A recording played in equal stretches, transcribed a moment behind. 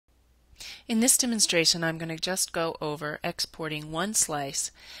In this demonstration, I'm going to just go over exporting one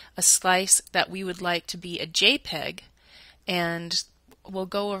slice, a slice that we would like to be a JPEG, and we'll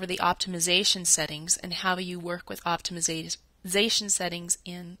go over the optimization settings and how you work with optimization settings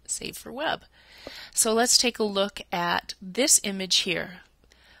in Save for Web. So let's take a look at this image here.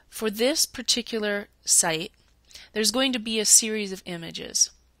 For this particular site, there's going to be a series of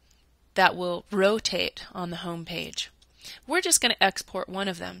images that will rotate on the home page. We're just going to export one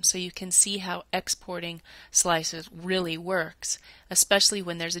of them so you can see how exporting slices really works, especially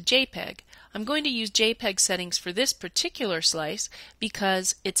when there's a JPEG. I'm going to use JPEG settings for this particular slice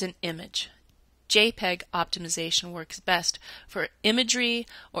because it's an image. JPEG optimization works best for imagery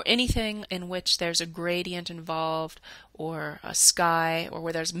or anything in which there's a gradient involved or a sky or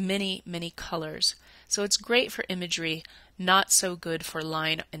where there's many colors. So it's great for imagery, not so good for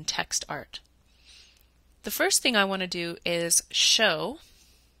line and text art. The first thing I want to do is show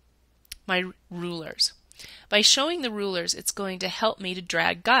my rulers. By showing the rulers, it's going to help me to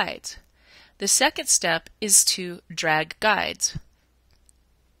drag guides. The second step is to drag guides.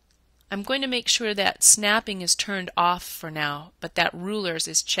 I'm going to make sure that snapping is turned off for now, but that rulers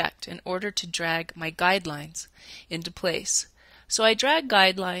is checked in order to drag my guidelines into place. So I drag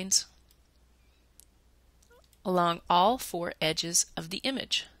guidelines along all four edges of the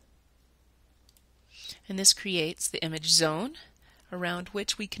image. And this creates the image zone around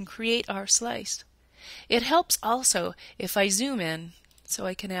which we can create our slice. It helps also if I zoom in so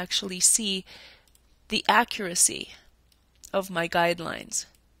I can actually see the accuracy of my guidelines.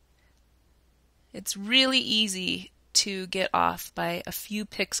 It's really easy to get off by a few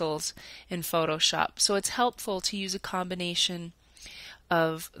pixels in Photoshop, so it's helpful to use a combination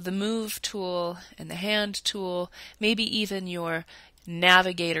of the Move tool and the Hand tool, maybe even your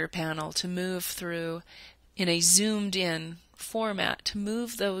Navigator panel to move through in a zoomed in format to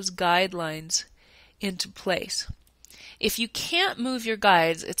move those guidelines into place. If you can't move your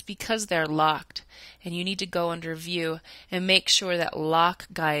guides, it's because they're locked, and you need to go under View and make sure that Lock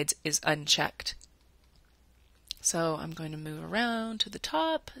Guides is unchecked. So I'm going to move around to the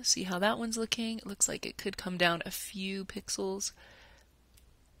top, see how that one's looking. It looks like it could come down a few pixels.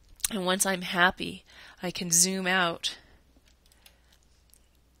 And once I'm happy, I can zoom out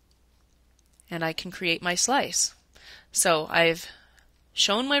and I can create my slice. So I've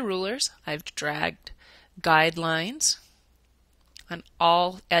shown my rulers, I've dragged guidelines on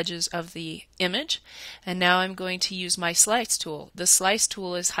all edges of the image, and now I'm going to use my slice tool. The slice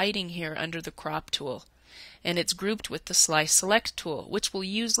tool is hiding here under the crop tool, and it's grouped with the slice select tool, which we'll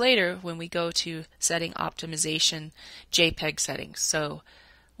use later when we go to setting optimization JPEG settings. So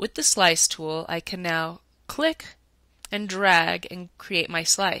with the slice tool, I can now click and drag and create my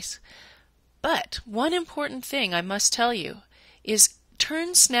slice. But one important thing I must tell you is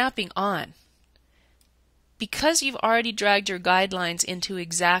turn snapping on. Because you've already dragged your guidelines into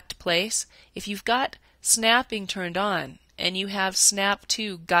exact place, if you've got snapping turned on and you have Snap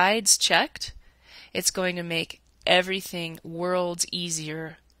to Guides checked, it's going to make everything worlds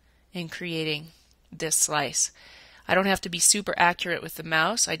easier in creating this slice. I don't have to be super accurate with the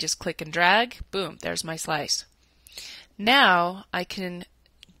mouse. I just click and drag. Boom, there's my slice. Now I can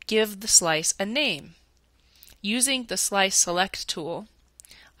give the slice a name. Using the Slice Select tool,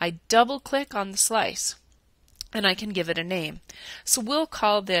 I double-click on the slice and I can give it a name. So we'll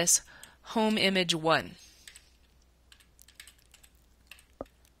call this Home Image 1.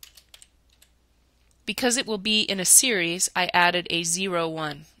 Because it will be in a series, I added a 0,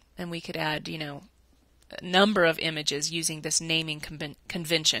 1, and we could add, a number of images using this naming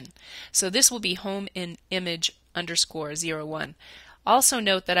convention. So this will be Home in Image _ 0, 1. Also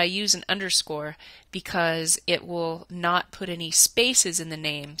note that I use an underscore because it will not put any spaces in the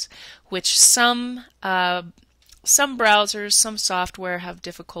names, which some browsers, some software have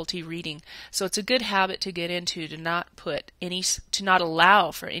difficulty reading. So it's a good habit to get into to not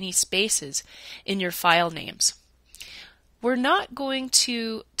allow for any spaces in your file names. We're not going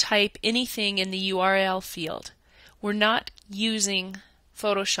to type anything in the URL field. We're not using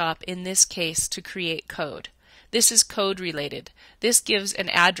Photoshop in this case to create code. This is code related. This gives an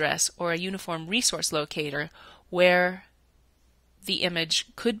address or a uniform resource locator where the image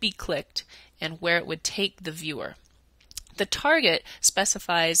could be clicked and where it would take the viewer. The target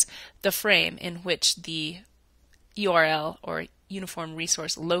specifies the frame in which the URL or uniform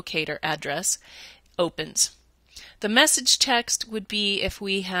resource locator address opens. The message text would be if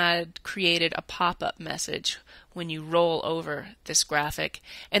we had created a pop-up message when you roll over this graphic,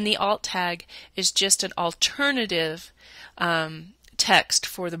 and the alt tag is just an alternative text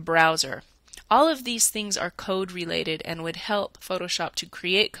for the browser. All of these things are code related and would help Photoshop to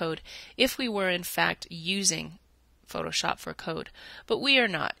create code if we were in fact using Photoshop for code, but we are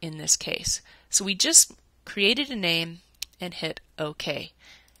not in this case. So we just created a name and hit OK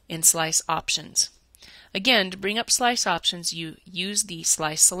in Slice Options. Again, to bring up Slice Options, you use the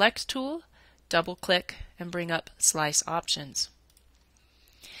Slice Select tool, double click, and bring up Slice Options.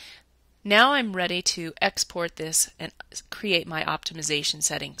 Now I'm ready to export this and create my optimization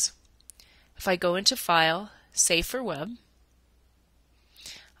settings. If I go into File, Save for Web,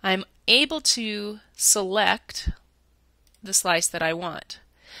 I'm able to select the slice that I want.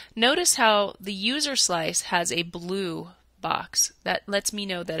 Notice how the user slice has a blue box. That lets me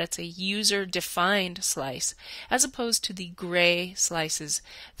know that it's a user-defined slice as opposed to the gray slices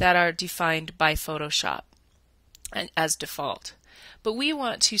that are defined by Photoshop as default. But we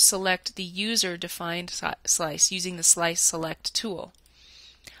want to select the user-defined slice using the Slice Select tool.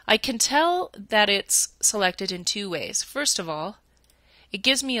 I can tell that it's selected in two ways. First of all, it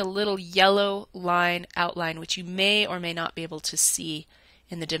gives me a little yellow line outline which you may or may not be able to see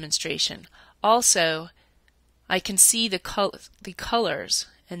in the demonstration. Also, I can see the colors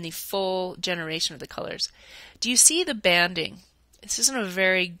and the full generation of the colors. Do you see the banding? This isn't a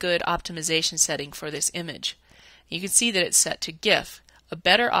very good optimization setting for this image. You can see that it's set to GIF. A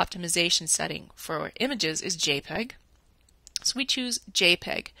better optimization setting for images is JPEG. So we choose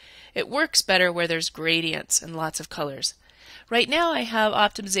JPEG. It works better where there's gradients and lots of colors. Right now I have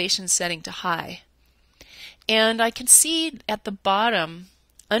optimization setting to high. And I can see at the bottom,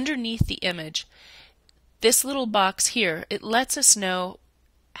 underneath the image, this little box here, it lets us know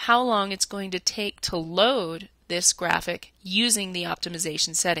how long it's going to take to load this graphic using the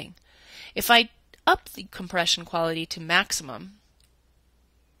optimization setting. If I up the compression quality to maximum,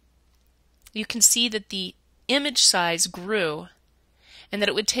 you can see that the image size grew and that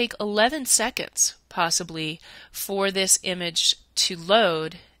it would take 11 seconds possibly for this image to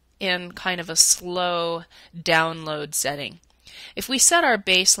load in kind of a slow download setting. If we set our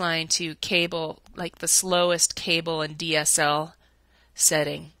baseline to cable, like the slowest cable and DSL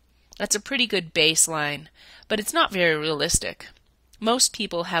setting, that's a pretty good baseline, but it's not very realistic. Most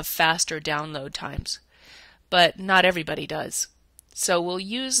people have faster download times, but not everybody does. So we'll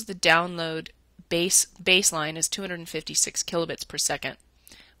use the download baseline as 256 kilobits per second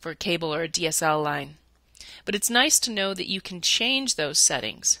for a cable or a DSL line. But it's nice to know that you can change those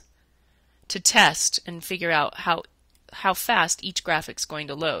settings to test and figure out how fast each graphic's going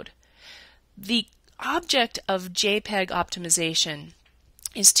to load. The object of JPEG optimization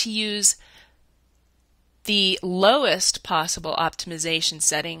is to use the lowest possible optimization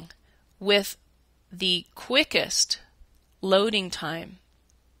setting with the quickest loading time.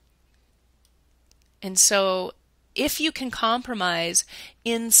 And so if you can compromise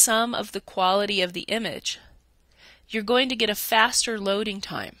in some of the quality of the image, you're going to get a faster loading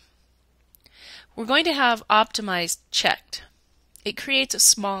time. We're going to have optimized checked. It creates a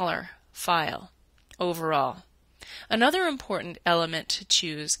smaller file overall. Another important element to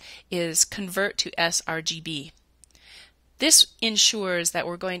choose is convert to sRGB. This ensures that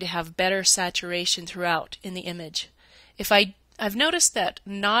we're going to have better saturation throughout in the image. I've noticed that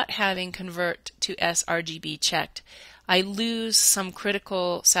not having convert to sRGB checked, I lose some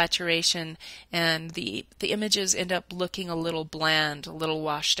critical saturation and the images end up looking a little bland, a little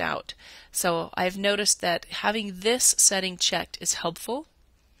washed out. So I've noticed that having this setting checked is helpful.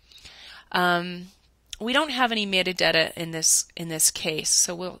 We don't have any metadata in this case,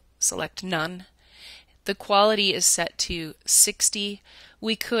 so we'll select none. The quality is set to 60.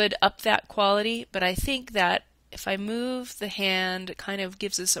 We could up that quality, but I think that if I move the hand, it kind of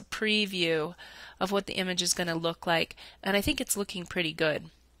gives us a preview of what the image is going to look like, and I think it's looking pretty good.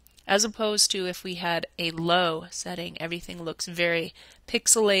 As opposed to if we had a low setting, everything looks very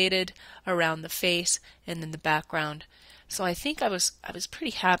pixelated around the face and in the background. So I think I was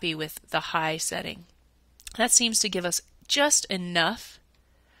pretty happy with the high setting. That seems to give us just enough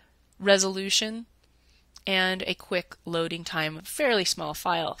resolution and a quick loading time. A fairly small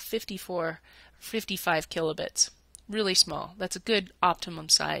file, 55 kilobits. Really small. That's a good optimum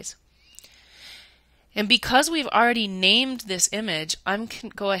size. And because we've already named this image, I'm going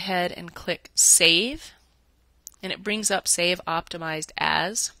to go ahead and click Save, and it brings up Save Optimized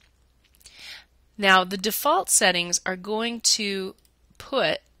As. Now the default settings are going to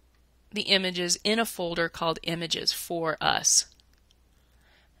put the images in a folder called Images for us.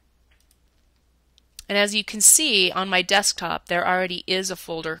 And as you can see on my desktop, there already is a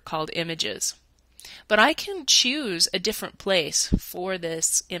folder called Images. But I can choose a different place for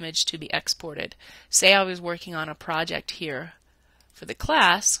this image to be exported. Say I was working on a project here for the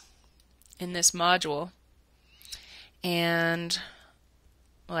class, in this module, and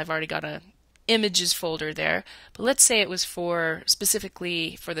well, I've already got a images folder there, but let's say it was for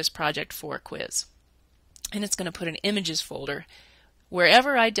specifically for this project for a quiz, and it's going to put an images folder.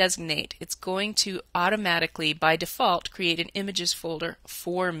 Wherever I designate, it's going to automatically by default create an images folder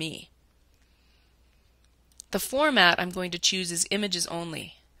for me. The format I'm going to choose is images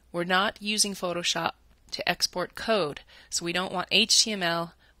only. We're not using Photoshop to export code, so we don't want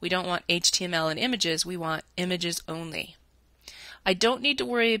HTML, we don't want HTML and images, we want images only. I don't need to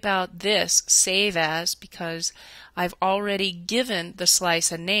worry about this save as because I've already given the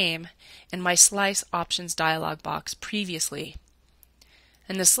slice a name in my slice options dialog box previously.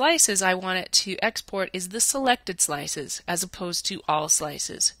 And the slices I want it to export is the selected slices as opposed to all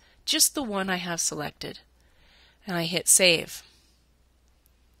slices, just the one I have selected. And I hit save.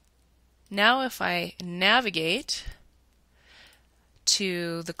 Now if I navigate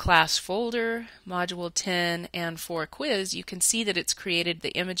to the class folder, module 10, and for quiz, you can see that it's created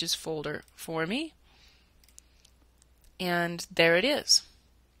the images folder for me. And there it is.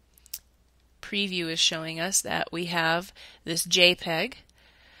 Preview is showing us that we have this JPEG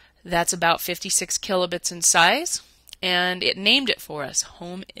that's about 56 kilobits in size, and it named it for us,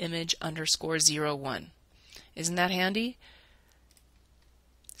 home image _01. Isn't that handy?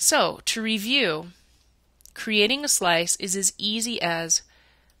 So, to review, creating a slice is as easy as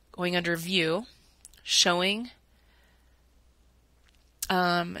going under View, showing,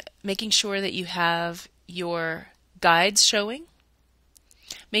 making sure that you have your guides showing,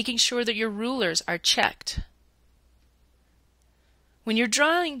 making sure that your rulers are checked. When you're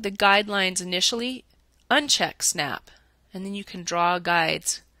drawing the guidelines initially, uncheck Snap, and then you can draw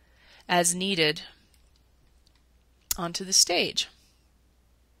guides as needed onto the stage.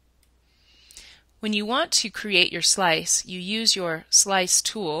 When you want to create your slice, you use your slice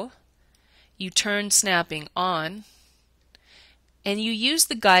tool, you turn snapping on, and you use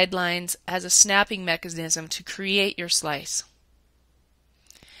the guidelines as a snapping mechanism to create your slice.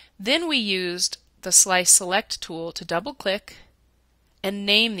 Then we used the slice select tool to double click and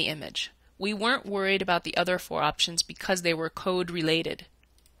name the image. We weren't worried about the other four options because they were code related.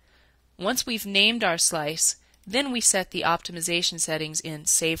 Once we've named our slice, then we set the optimization settings in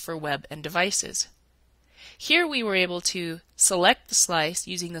Save for Web and Devices. Here we were able to select the slice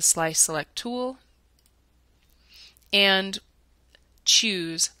using the Slice Select tool and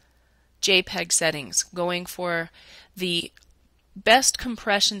choose JPEG settings, going for the best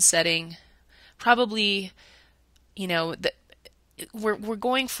compression setting, probably, we're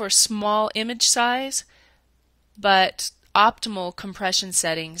going for small image size, but optimal compression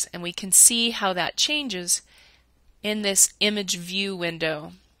settings, and we can see how that changes in this image view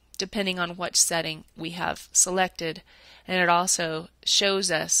window depending on which setting we have selected, and it also shows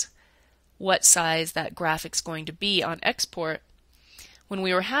us what size that graphic's going to be on export. When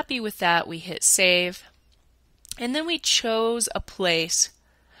we were happy with that, we hit save, and then we chose a place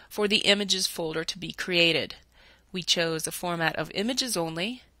for the images folder to be created. We chose the format of images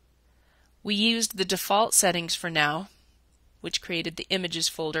only. We used the default settings for now, which created the images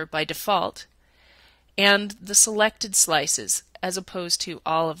folder by default, and the selected slices as opposed to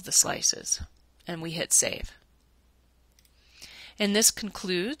all of the slices, and we hit save. And this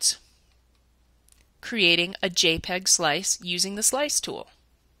concludes creating a JPEG slice using the slice tool.